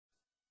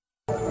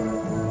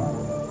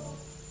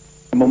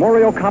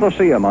Memorial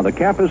Coliseum on the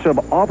campus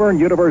of Auburn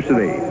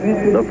University.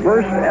 The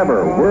first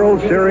ever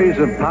World Series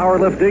of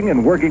Powerlifting,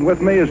 and working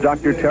with me is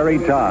Dr. Terry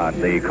Todd,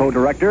 the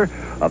co-director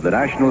of the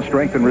National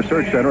Strength and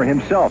Research Center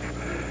himself,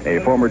 a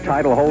former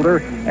title holder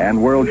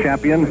and world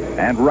champion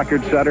and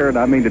record setter. And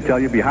I mean to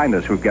tell you, behind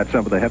us, we've got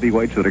some of the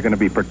heavyweights that are going to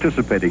be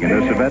participating in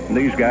this event, and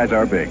these guys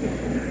are big.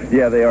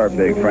 Yeah, they are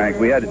big, Frank.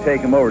 We had to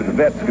take them over to the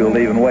vet school to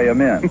even weigh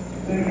them in.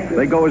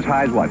 They go as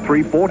high as what,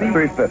 340?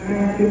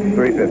 350.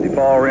 350.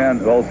 Paul Wrenn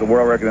holds the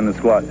world record in the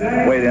squat,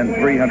 weighed in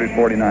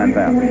 349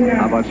 pounds.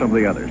 How about some of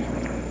the others?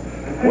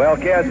 Well,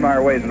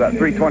 Kazmaier weighs about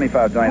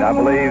 325 tonight, I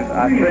believe.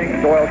 I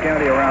think Doyle,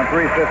 Kenady around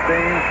 315.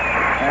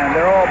 And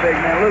they're all big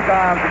men. Luke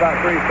Iams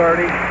about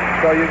 330.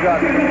 So you've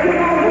got 4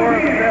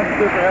 of the best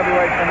super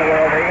heavyweights in the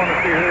world. They want to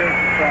see who is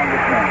the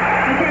strongest man.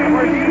 Of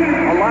course,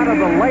 a lot of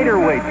the lighter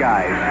weight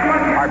guys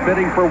are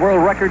bidding for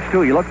world records,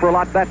 too. You look for a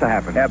lot of that to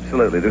happen.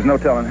 Absolutely. There's no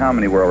telling how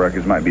many world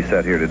records might be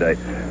set here today.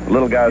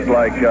 Little guys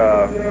like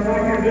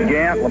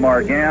Gant,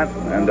 Lamar Gant,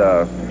 and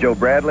Joe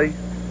Bradley,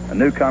 a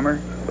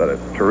newcomer, but a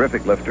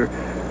terrific lifter,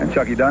 and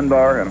Chucky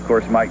Dunbar, and, of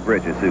course, Mike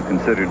Bridges, who's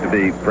considered to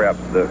be perhaps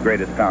the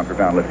greatest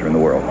pound-for-pound lifter in the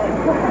world.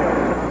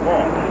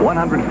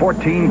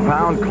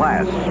 114-pound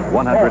class,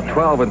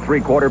 112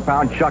 3/4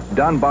 pound Chuck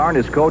Dunbar, and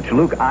his coach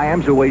Luke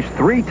Iams, who weighs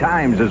 3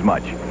 times as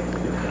much.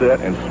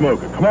 Sit and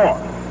smoke it. Come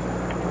on.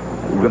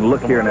 We're going to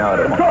look here now at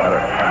an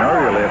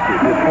earlier lift. He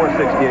did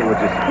 468, which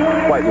is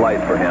quite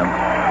light for him.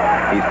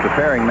 He's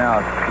preparing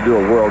now to do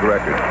a world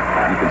record.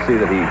 You can see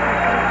that he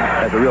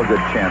has a real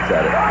good chance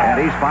at it.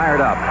 And he's fired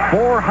up.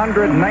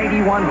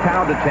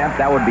 491-pound attempt.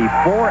 That would be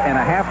 4.5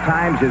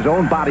 times his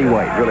own body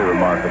weight. Really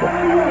remarkable.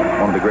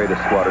 One of the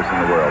greatest squatters in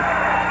the world.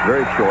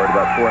 Very short,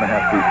 about 4.5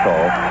 feet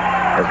tall.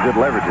 Has good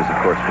leverages, of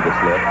course, for this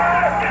lift.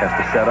 Has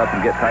to set up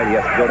and get tight. He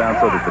has to go down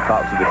so that the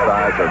tops of his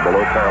thighs are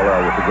below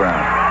parallel with the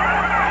ground.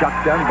 Chuck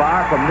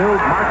Dunbar from New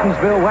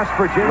Martinsville, West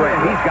Virginia, and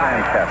he's got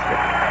fantastic.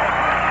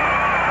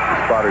 The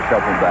spotters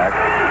help him back.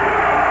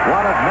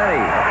 one of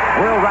many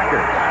world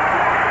records.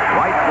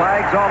 White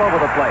flags all over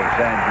the place,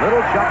 and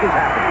little Chuck is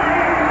happy.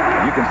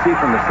 You can see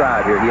from the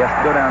side here, he has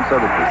to go down so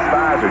that his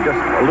thighs are just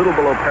a little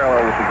below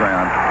parallel with the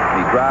ground.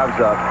 And he drives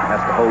up and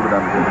has to hold it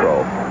under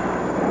control.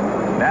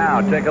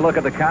 Now, take a look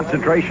at the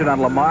concentration on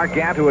Lamar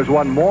Gant, who has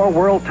won more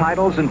world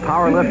titles in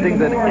powerlifting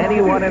than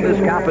anyone in this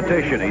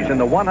competition. He's in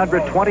the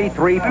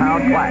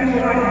 123-pound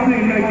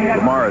class.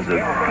 Lamar is a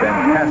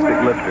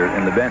fantastic lifter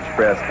in the bench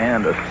press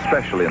and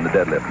especially in the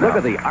deadlift. Look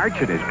at the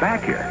arch in his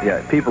back here.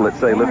 Yeah, people that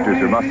say lifters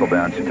are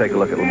muscle-bound should take a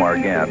look at Lamar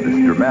Gant.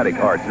 This dramatic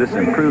arch, this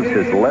improves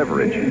his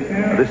leverage.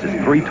 This is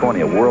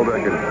 320, a world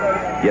record,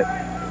 yet,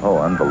 oh,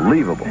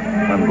 unbelievable.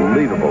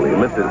 Unbelievable. He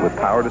lifted it with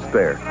power to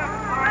spare.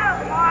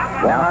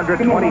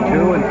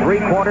 122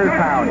 3/4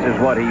 pounds is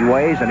what he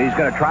weighs, and he's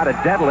going to try to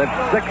deadlift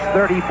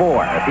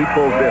 634. If he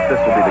pulls this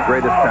will be the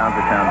greatest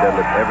pound-for-pound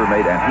deadlift ever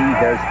made, and he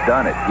has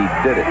done it. He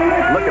did it.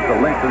 Look at the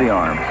length of the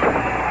arms.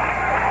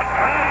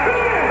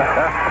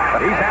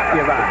 He's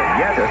happy about it.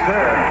 Yes,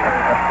 sir.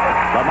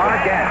 Lamar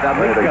Gant,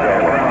 amigo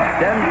from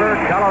Denver,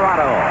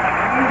 Colorado.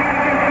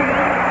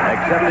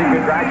 Accepting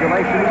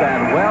congratulations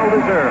and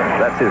well-deserved.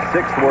 That's his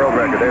 6th world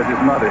record. There's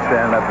his mother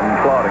standing up and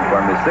applauding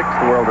for him. His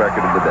 6th world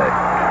record of the day.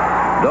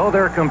 Though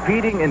they're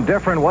competing in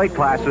different weight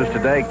classes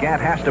today,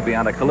 Gant has to be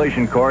on a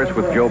collision course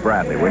with Joe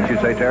Bradley. Wouldn't you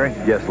say, Terry?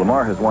 Yes,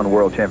 Lamar has won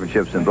world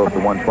championships in both the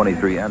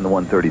 123 and the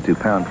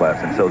 132-pound class,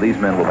 and so these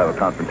men will have a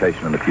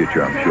confrontation in the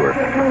future, I'm sure.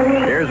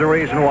 Here's the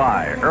reason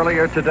why.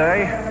 Earlier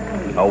today,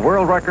 a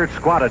world record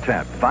squat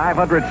attempt,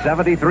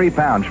 573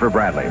 pounds for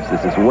Bradley.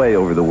 This is way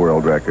over the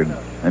world record,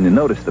 and you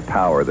notice the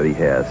power that he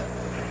has.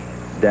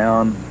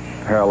 Down,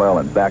 parallel,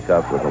 and back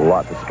up with a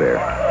lot to spare.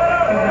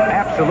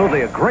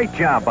 Absolutely a great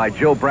job by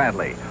Joe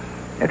Bradley.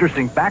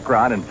 Interesting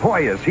background, and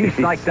boy, is he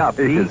psyched up.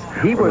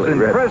 He was in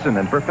prison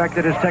and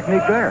perfected his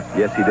technique there.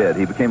 Yes, he did.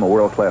 He became a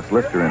world-class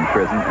lifter in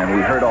prison, and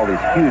we heard all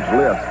these huge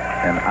lifts,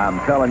 and I'm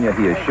telling you,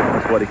 he has shown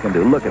us what he can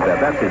do. Look at that.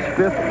 That's his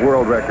 5th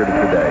world record of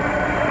the day.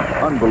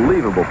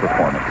 Unbelievable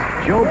performance.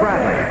 Joe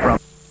Bradley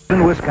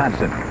from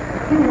Wisconsin.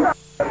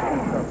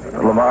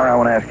 Lamar, I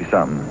want to ask you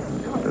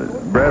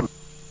something. Bradley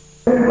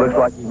looks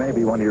like he may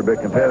be one of your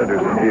big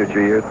competitors in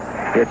future years.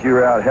 Yet you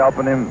were out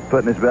helping him,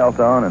 putting his belt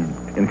on,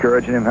 and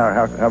encouraging him.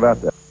 How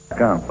about that?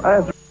 Come.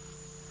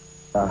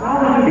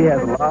 He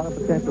has a lot of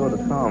potential to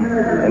come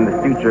in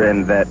the future,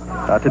 and that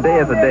today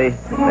is a day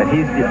that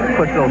he's to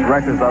push those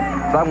records up,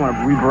 so I want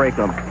to re-break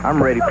them.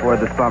 I'm ready for it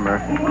this summer.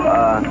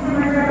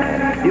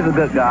 He's a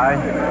good guy.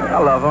 I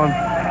love him,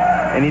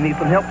 and he needs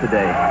some help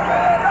today.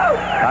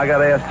 I got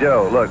to ask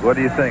Joe, look, what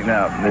do you think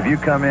now? If you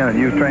come in and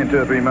you've trained 2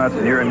 or 3 months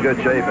and you're in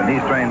good shape, and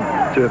he's trained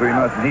 2 or 3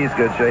 months and he's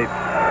good shape,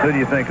 who do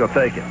you think will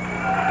take it?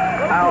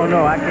 I don't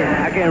know. I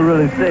can't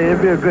really say.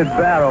 It'll be a good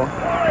battle.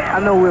 I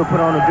know we'll put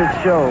on a good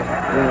show,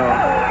 you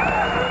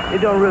know.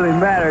 It don't really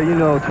matter, you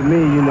know, to me,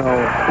 you know,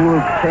 who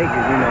will take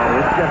it, you know.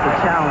 It's just a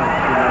challenge,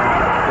 you know.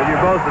 Well,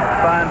 you're both a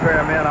fine pair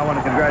of men. I want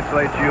to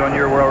congratulate you on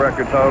your world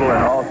record total,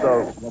 and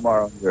also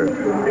Lamar on yours.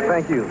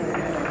 Thank you.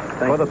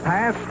 For the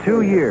past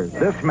 2 years,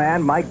 this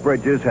man, Mike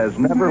Bridges, has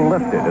never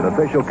lifted an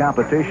official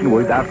competition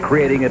without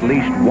creating at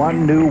least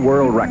one new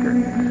world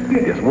record.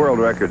 Yes, world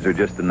records are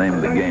just the name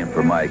of the game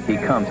for Mike. He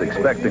comes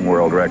expecting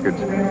world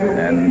records,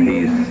 and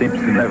he seems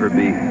to never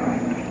be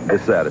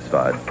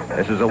dissatisfied.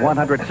 This is a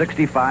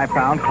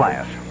 165-pound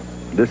class.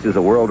 This is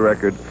a world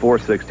record,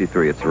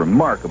 463. It's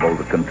remarkable,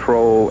 the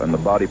control and the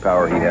body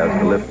power he has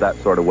to lift that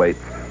sort of weight,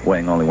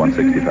 weighing only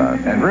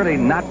 165. And really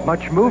not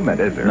much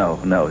movement, is there?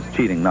 No, it's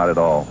cheating, not at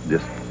all.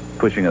 Just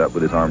pushing it up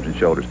with his arms and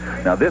shoulders.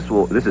 Now, this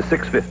is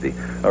 650.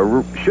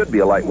 Should be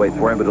a lightweight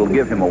for him, but it'll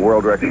give him a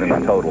world record in the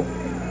total.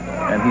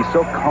 And he's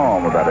so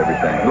calm about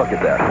everything. Look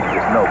at that.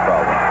 Just no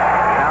problem.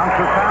 Pound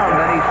for pound,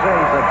 many say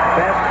the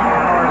best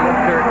power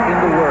lifter in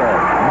the world.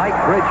 Mike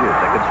Bridges,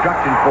 a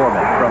construction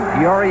foreman from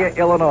Peoria,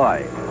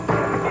 Illinois.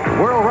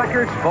 World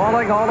records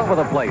falling all over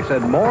the place,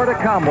 and more to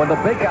come when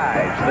the big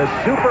guys, the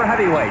super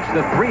heavyweights,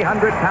 the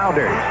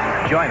 300-pounders,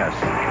 join us.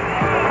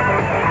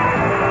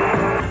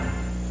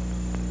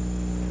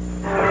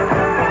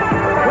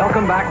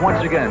 Welcome back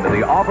once again to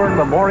the Auburn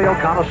Memorial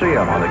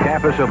Coliseum on the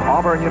campus of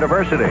Auburn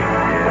University in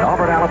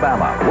Auburn,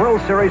 Alabama. World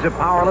Series of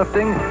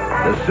Powerlifting,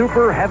 the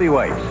super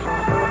heavyweights.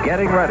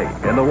 Getting ready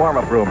in the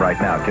warm-up room right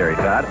now, Terry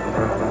Todd.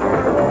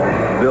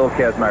 Bill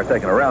Kazmaier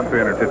taking around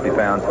 350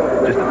 pounds.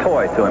 Just a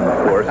toy to him,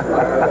 of course.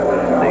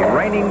 The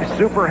reigning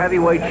super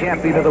heavyweight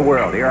champion of the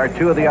world. Here are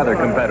two of the other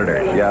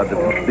competitors. Yeah,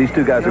 these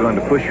two guys are going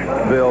to push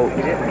Bill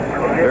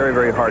very,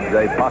 very hard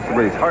today.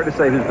 Possibly, it's hard to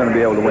say who's going to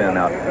be able to win.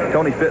 Now,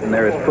 Tony Fitton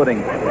there is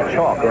putting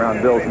chalk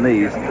around Bill's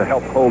knees to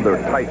help hold their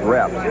tight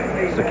wraps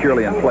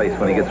securely in place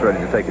when he gets ready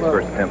to take his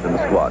first attempt in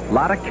the squat. A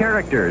lot of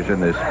characters in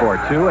this sport,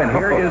 too, and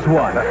here is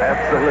one.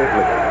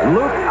 Absolutely.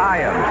 Luke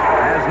Iams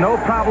has no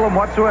problem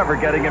whatsoever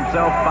getting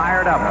himself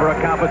fired up for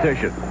a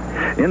competition.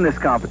 In this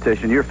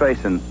competition, you're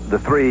facing the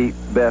three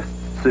best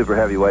super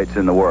heavyweights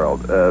in the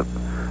world.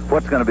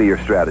 What's going to be your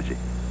strategy?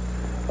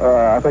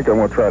 I think I'm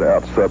going to try to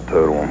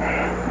out-subtotal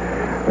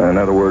them. In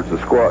other words, the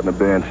squat and the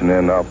bench, and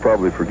then I'll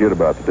probably forget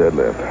about the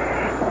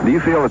deadlift. Do you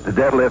feel that the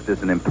deadlift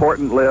is an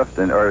important lift,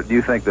 or do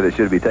you think that it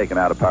should be taken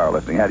out of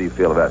powerlifting? How do you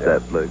feel about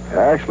that, Luke?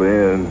 Actually,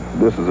 and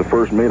this is the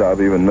first meet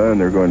I've even known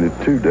they're going to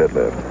do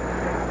deadlift.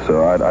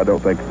 So I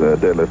don't think the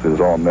deadlift is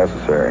all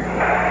necessary.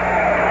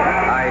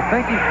 I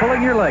think he's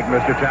pulling your leg,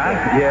 Mr. Todd.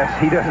 Yes,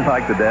 he doesn't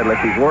like the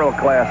deadlift. He's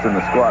world-class in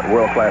the squat,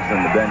 world-class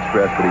in the bench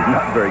press, but he's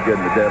not very good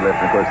in the deadlift.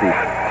 And of course, he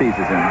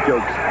teases and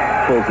jokes,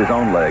 pulls his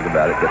own leg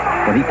about it. But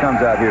when he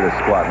comes out here to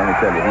squat, let me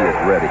tell you, he is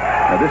ready.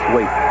 Now, this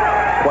weight,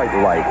 quite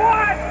light,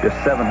 just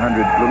 700,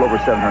 a little over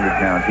 700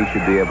 pounds. He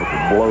should be able to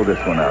blow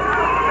this one up.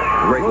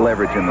 Great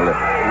leverage in the lift.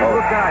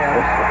 Oh,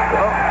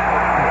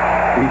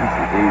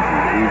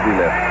 Easy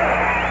lift.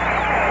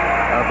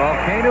 A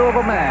volcano of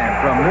a man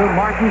from New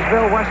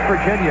Martinsville, West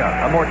Virginia,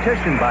 a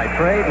mortician by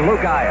trade,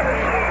 Luke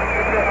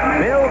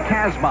Iams. Bill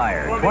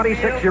Kazmaier,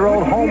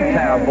 26-year-old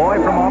hometown boy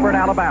from Auburn,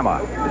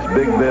 Alabama. This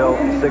big Bill,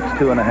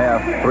 6'2 and a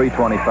half,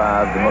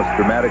 325, the most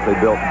dramatically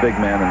built big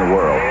man in the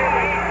world.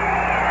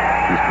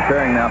 He's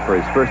preparing now for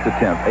his first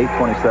attempt,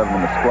 827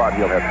 in the squat.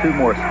 He'll have 2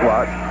 more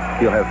squats.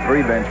 He'll have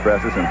 3 bench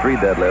presses and 3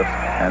 deadlifts,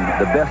 and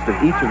the best of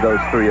each of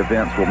those 3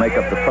 events will make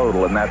up the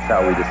total, and that's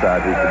how we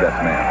decide who's the best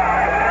man.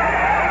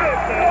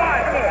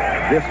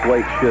 This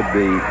weight should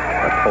be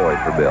a toy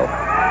for Bill.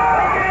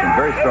 And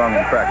very strong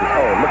in practice.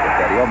 Oh, look at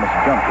that. He almost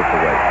jumped with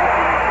the weight.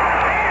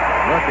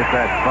 Look at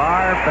that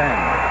far bend.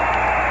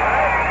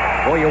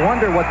 Boy, you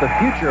wonder what the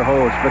future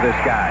holds for this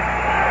guy.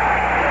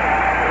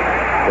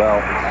 Well,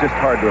 it's just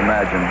hard to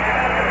imagine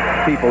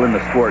people in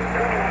the sport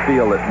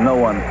feel that no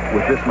one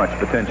with this much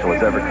potential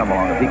has ever come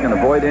along. If he can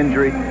avoid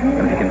injury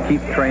and if he can keep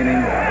training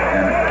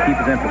and keep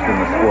his interest in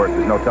the sport,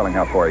 there's no telling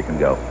how far he can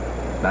go.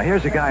 Now,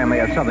 here's a guy who may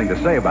have something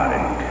to say about it.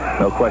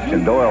 No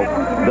question. Doyle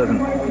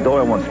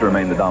wants to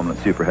remain the dominant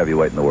super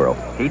heavyweight in the world.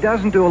 He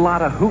doesn't do a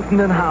lot of hooting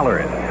and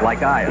hollering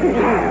like Iams.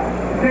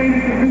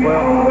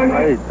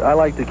 Well, I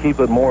like to keep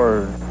it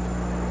more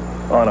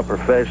on a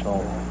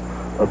professional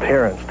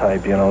appearance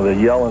type, you know, the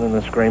yelling and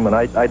the screaming.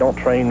 I don't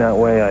train that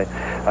way.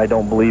 I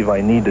don't believe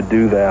I need to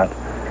do that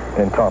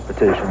in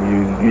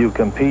competition. You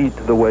compete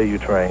the way you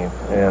train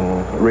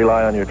and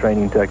rely on your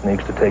training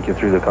techniques to take you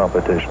through the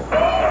competition.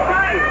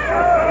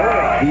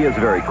 He is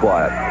very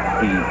quiet.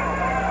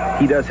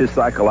 He does his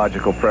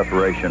psychological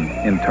preparation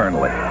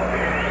internally.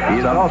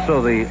 He's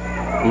also the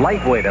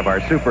lightweight of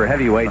our super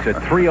heavyweights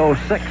at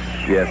 306.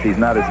 Yes, he's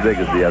not as big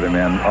as the other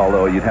men,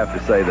 although you'd have to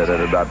say that at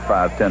about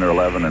 5'10 or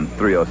 11 and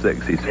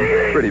 306, he's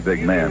a pretty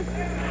big man.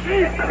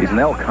 He's an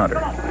elk hunter.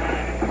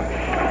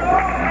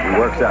 He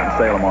works out in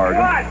Salem,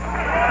 Oregon.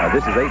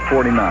 This is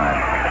 849.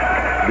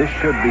 This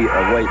should be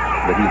a weight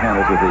that he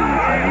handles with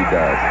ease, and he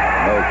does.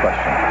 No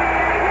question.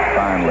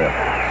 Fine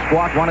lift.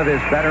 Squat one of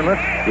his better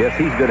lifts? Yes,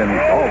 he's good in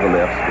all the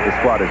lifts, but the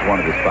squat is one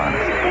of his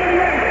finest.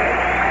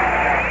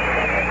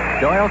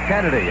 Doyle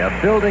Kenady, a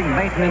building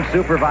maintenance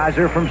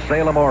supervisor from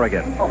Salem,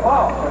 Oregon.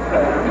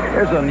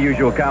 Here's an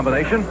unusual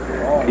combination.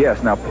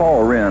 Yes, now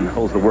Paul Wrenn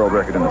holds the world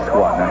record in the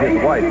squat. Now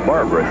his wife,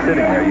 Barbara, is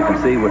sitting there, you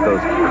can see, with those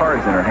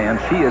cards in her hand.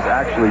 She is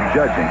actually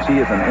judging. She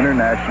is an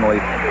internationally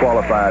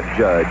qualified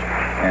judge,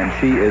 and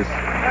she is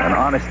an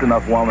honest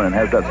enough woman and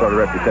has that sort of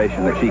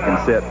reputation that she can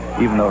sit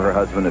even though her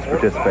husband is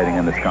participating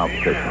in this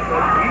competition.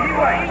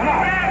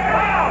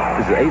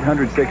 This is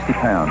 860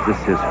 pounds. This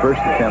is his first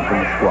attempt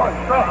in the squat.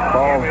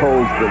 Paul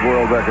holds the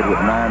world record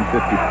with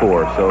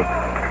 954, so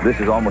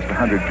this is almost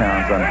 100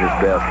 pounds under his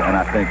best, and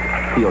I think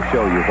he'll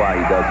show you why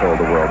he does hold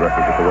the world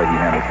record with the way he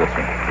handles this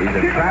one. He's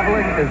a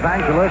traveling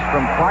evangelist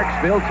from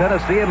Clarksville,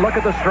 Tennessee, and look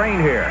at the strain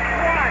here.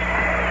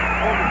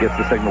 Gets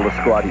the signal to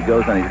squat. He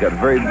goes, and he's got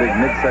very big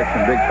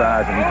midsection, big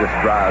thighs, and he just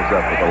drives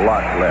up with a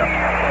lot left.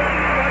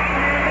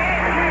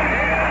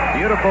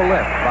 Beautiful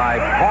lift by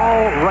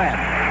Paul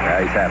Wrenn.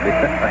 Yeah, he's happy.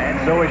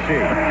 And so is she.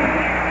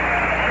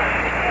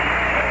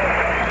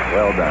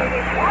 Well done.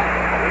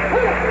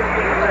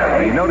 Now,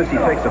 you notice he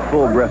takes a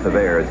full breath of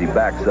air as he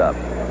backs up.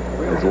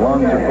 His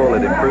lungs are full.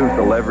 It improves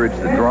the leverage.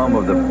 The drum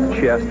of the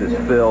chest is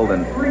filled,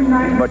 and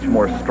he's much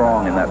more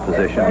strong in that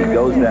position. He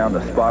goes down.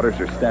 The spotters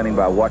are standing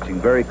by watching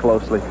very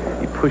closely.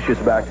 He pushes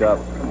back up.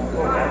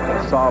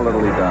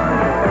 Solidly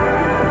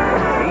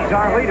done. He's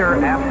our leader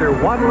after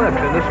one lift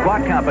in the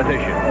squat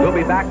competition. We'll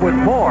be back with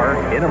more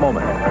in a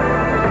moment.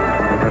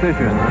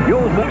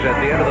 You'll lose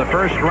at the end of the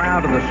first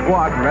round of the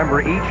squat.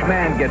 Remember, each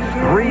man gets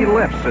 3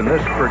 lifts in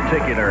this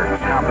particular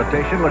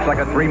competition. Looks like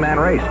a 3-man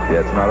race.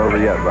 Yeah, it's not over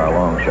yet by a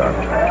long shot.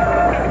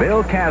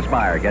 Bill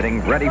Kazmaier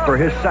getting ready for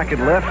his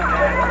second lift.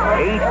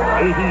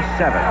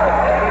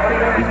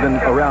 887. He's been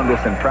around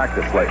this in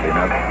practice lately.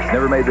 Now, he's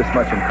never made this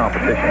much in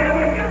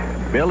competition.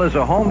 Bill is a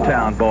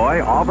hometown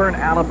boy, Auburn,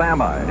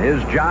 Alabama, and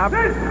his job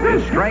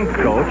is strength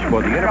coach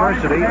for the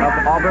University of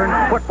Auburn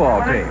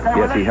football team.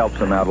 Yes, he helps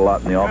them out a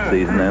lot in the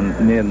off-season and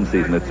in the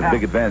end-season. It's a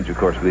big advantage, of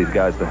course, for these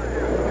guys to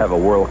have a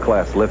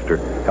world-class lifter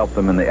help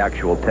them in the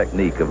actual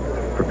technique of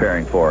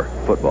preparing for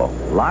football.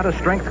 A lot of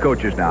strength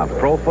coaches now,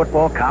 pro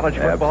football, college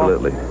football.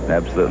 Absolutely,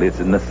 absolutely. It's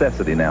a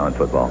necessity now in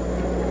football.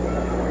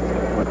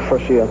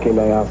 First year I came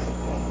down, I was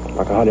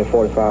like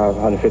 145,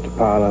 150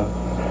 pounder.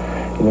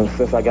 You know,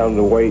 since I got into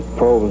the weight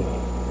program,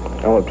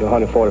 I went up to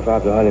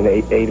 145 to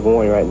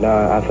 181 right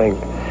now. I think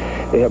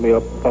they helped me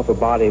up a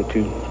body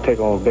to take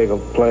on a bigger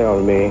player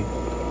on me.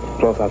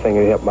 Plus, I think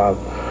it helped my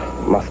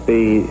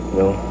speed, you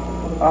know.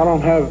 I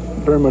don't have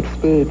very much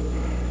speed,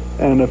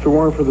 and if it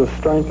weren't for the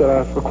strength that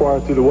I've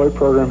acquired through the weight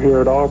program here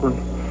at Auburn,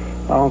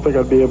 I don't think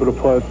I'd be able to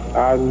play.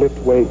 I lift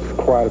weights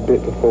quite a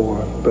bit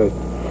before, but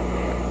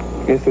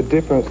it's a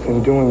difference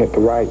in doing it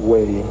the right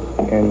way,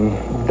 and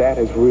that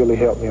has really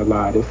helped me a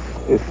lot.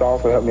 It's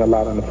also helped me a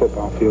lot on the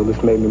football field.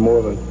 It's made me more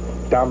of a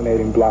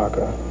dominating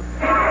blocker.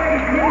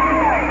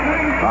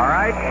 All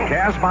right,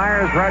 Kazmaier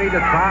is ready to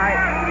try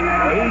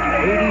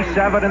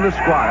 887 in the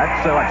squat.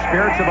 That's what,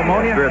 spirits of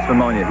ammonia? Spirits of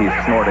ammonia. He's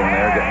snorting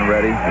there, getting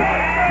ready. His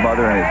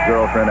mother and his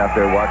girlfriend out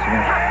there watching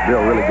him.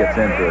 Bill really gets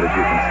into it, as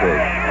you can see.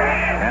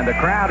 And the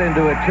crowd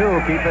into it, too.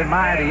 Keep in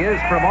mind, he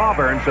is from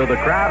Auburn, so the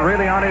crowd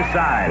really on his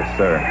side. Yes,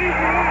 sir.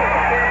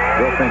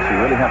 Bill thinks you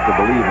really have to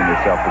believe in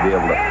yourself to be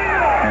able to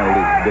handle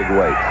these big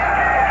weights.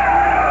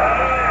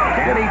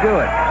 Can he do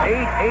it?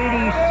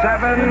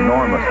 887.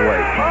 Enormous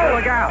weight. Oh,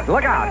 look out.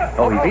 Look out.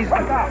 Oh, he's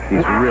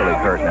really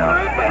hurt now.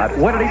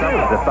 What did he do?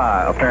 The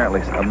thigh. Apparently,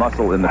 a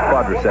muscle in the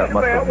quadricep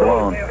must have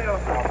blown.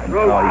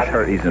 Oh, he's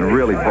hurt. He's in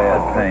really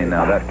bad pain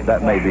now.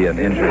 That may be an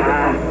injury.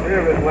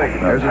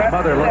 There's his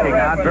mother looking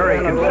on, very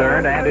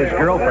concerned, and his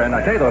girlfriend.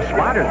 I tell you, those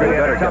spotters really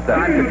better tough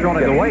time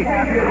controlling the weight.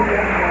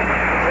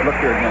 Look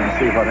here again and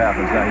see what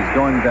happens. Now, he's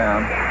going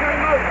down.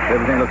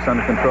 Everything looks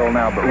under control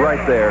now, but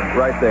right there,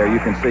 you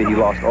can see he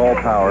lost all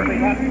power.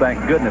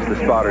 Thank goodness the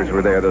spotters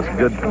were there. Those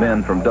good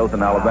men from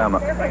Dothan, Alabama,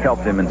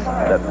 helped him, and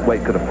that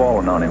weight could have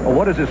fallen on him. Well,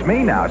 what does this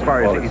mean now, as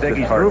far as you think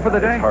he's through for the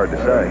day? It's hard to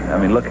say. I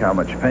mean, look how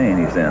much pain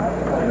he's in.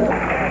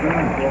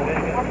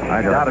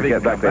 I got to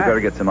get back. They better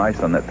get some ice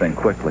on that thing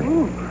quickly.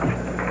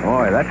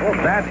 Boy,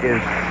 that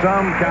is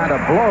some kind of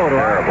blow to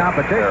our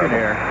competition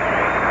here.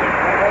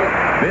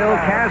 Bill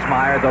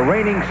Kazmaier, the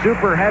reigning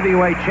super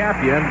heavyweight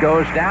champion,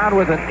 goes down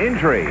with an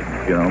injury. You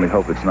can only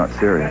hope it's not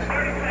serious.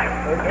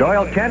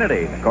 Doyle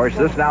Kenady. Of course,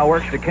 this now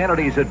works to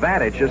Kenady's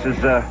advantage. This is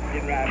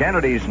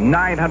Kenady's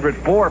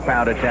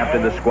 904-pound attempt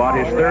in the squat,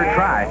 his third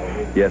try.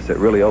 Yes, it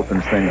really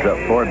opens things up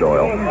for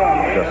Doyle.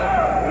 Just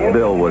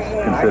Bill was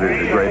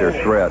considered the greater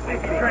threat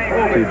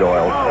to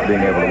Doyle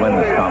being able to win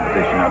this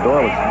competition. Now,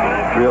 Doyle is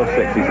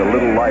 306. He's a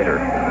little lighter.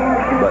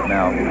 But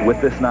now,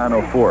 with this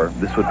 904,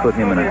 this would put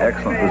him in an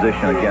excellent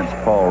position against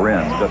Paul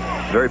Wrenn. So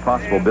it's very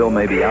possible Bill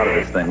may be out of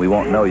this thing. We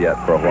won't know yet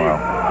for a while.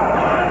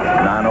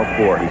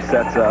 904. He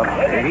sets up.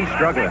 He's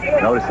struggling.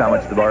 Notice how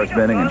much the bar is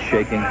bending and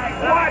shaking.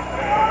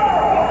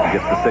 He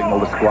gets the signal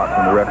to squat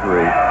from the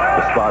referee.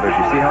 The spotters,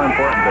 you see how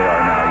important they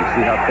are now. You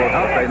see how close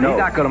they know.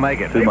 He's not going to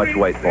make it. Too much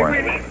weight for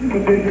him.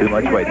 Too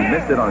much weight. He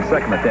missed it on a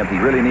second attempt. He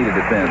really needed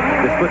it then.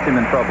 This puts him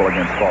in trouble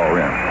against Paul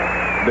Wrenn.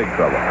 Big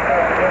trouble.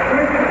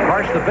 Of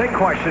course, the big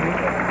question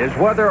is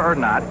whether or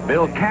not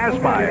Bill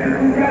Kazmaier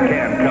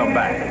can come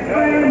back.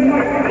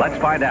 Let's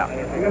find out.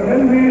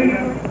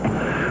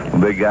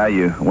 Well, big guy,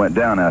 you went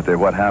down out there.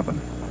 What happened?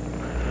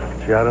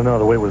 Gee, I don't know.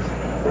 The weight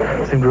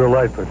seemed real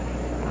light, but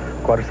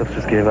quadriceps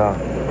just gave out.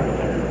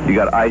 You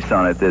got ice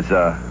on it. You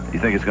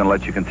think it's going to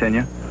let you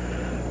continue?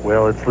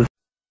 Well, it's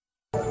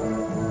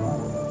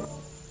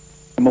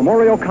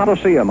Memorial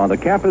Coliseum on the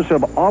campus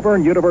of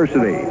Auburn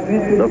University.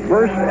 The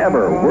first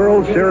ever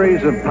World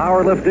Series of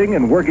Powerlifting,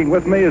 and working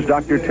with me is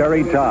Dr.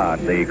 Terry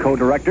Todd, the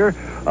co-director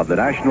of the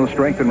National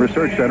Strength and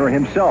Research Center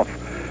himself,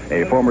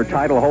 a former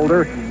title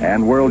holder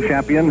and world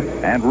champion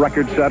and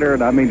record setter.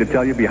 And I mean to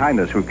tell you, behind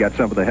us, we've got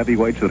some of the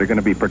heavyweights that are going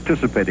to be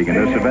participating in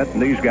this event,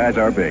 and these guys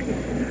are big.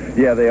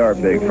 Yeah, they are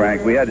big,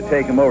 Frank. We had to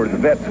take them over to the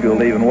vet school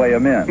to even weigh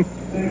them in.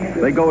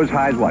 They go as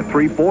high as what,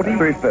 340?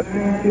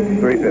 350.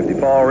 350.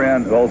 Paul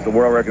Wrenn, who holds the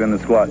world record in the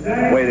squat,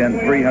 weighed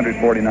in 349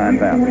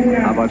 pounds.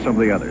 How about some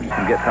of the others?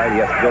 To get tight, he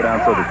has to go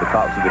down so that the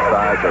tops of his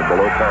thighs are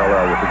below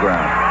parallel with the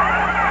ground.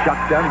 Chuck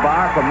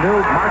Dunbar from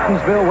New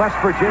Martinsville, West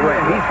Virginia,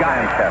 and he's got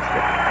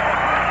fantastic.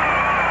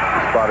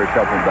 The spotters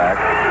help him back.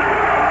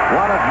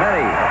 one of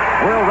many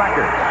world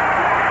records.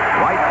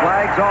 White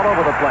flags all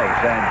over the place,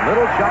 and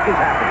little Chuck is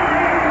happy.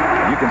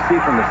 You can see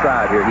from the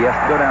side here, he has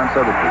to go down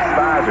so that his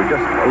thighs are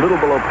just a little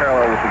below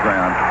parallel with the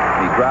ground.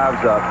 And he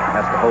drives up and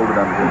has to hold it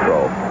under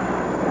control.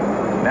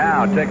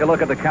 Now, take a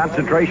look at the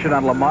concentration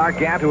on Lamar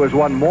Gant, who has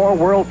won more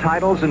world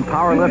titles in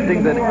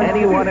powerlifting than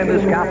anyone in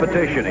this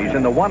competition. He's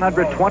in the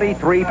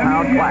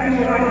 123-pound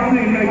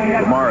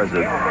class. Lamar is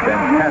a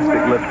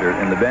fantastic lifter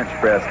in the bench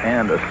press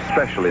and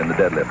especially in the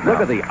deadlift. Now,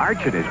 look at the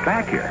arch in his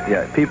back here.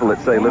 Yeah, people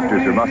that say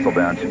lifters are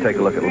muscle-bound should take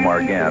a look at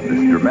Lamar Gant.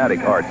 This dramatic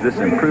arch, this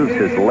improves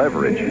his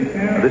leverage.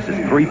 This is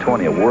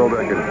 320, a world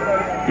record.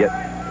 Yet,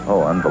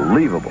 oh,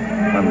 unbelievable.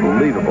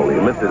 Unbelievable. He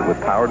lifted it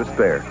with power to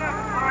spare.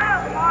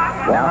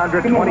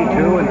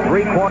 122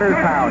 3/4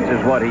 pounds is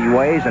what he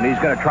weighs, and he's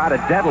going to try to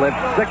deadlift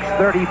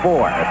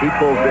 634. If he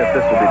pulls this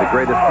will be the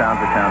greatest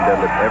pound-for-pound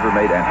deadlift ever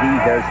made, and he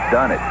has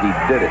done it. He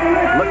did it.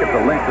 Look at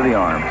the length of the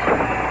arms.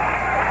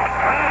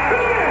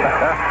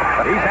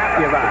 He's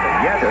happy about it.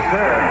 Yes,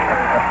 sir.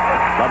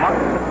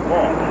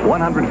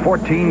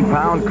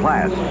 114-pound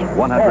class,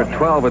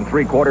 112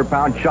 3/4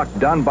 pound Chuck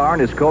Dunbar,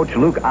 and his coach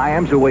Luke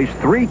Iams, who weighs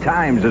 3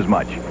 times as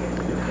much.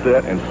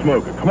 Set and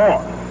smoke it. Come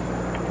on.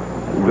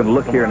 We're going to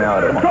look here now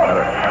at an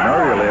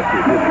earlier lift.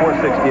 He did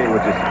 468,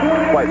 which is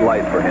quite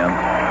light for him.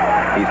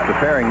 He's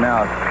preparing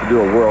now to do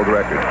a world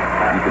record.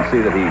 You can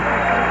see that he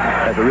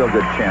has a real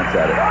good chance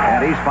at it.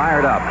 And he's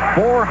fired up.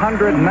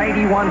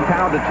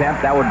 491-pound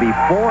attempt. That would be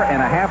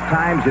 4.5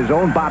 times his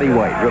own body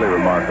weight. Really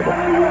remarkable.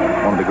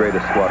 One of the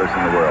greatest squatters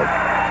in the world.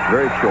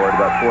 Very short,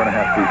 about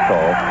 4.5 feet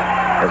tall.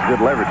 Has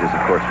good leverages, of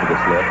course, for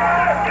this lift.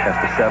 Has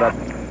to set up.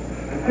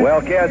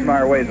 Well,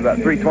 Kazmaier weighs about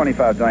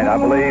 325 tonight, I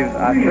believe.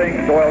 I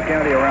think Doyle,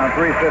 Kenady around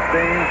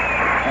 315,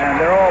 and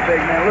they're all big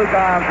men. Luke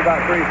Iams about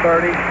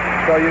 330.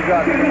 So you've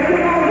got 4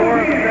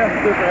 of the best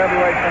super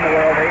heavyweights in the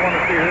world. They want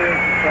to see who is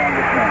the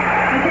strongest man.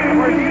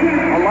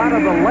 A lot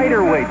of the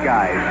lighter weight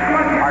guys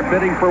are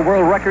bidding for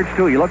world records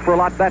too. You look for a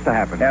lot of that to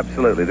happen.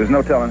 Absolutely. There's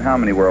no telling how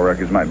many world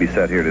records might be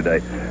set here today.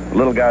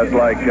 Little guys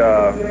like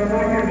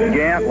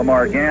Gant,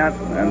 Lamar Gant,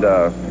 and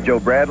Joe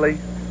Bradley,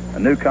 a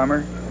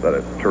newcomer, but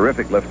a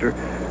terrific lifter.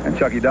 And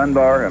Chucky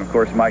Dunbar, and of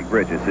course Mike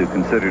Bridges, who's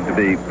considered to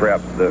be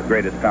perhaps the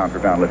greatest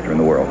pound-for-pound lifter in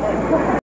the world.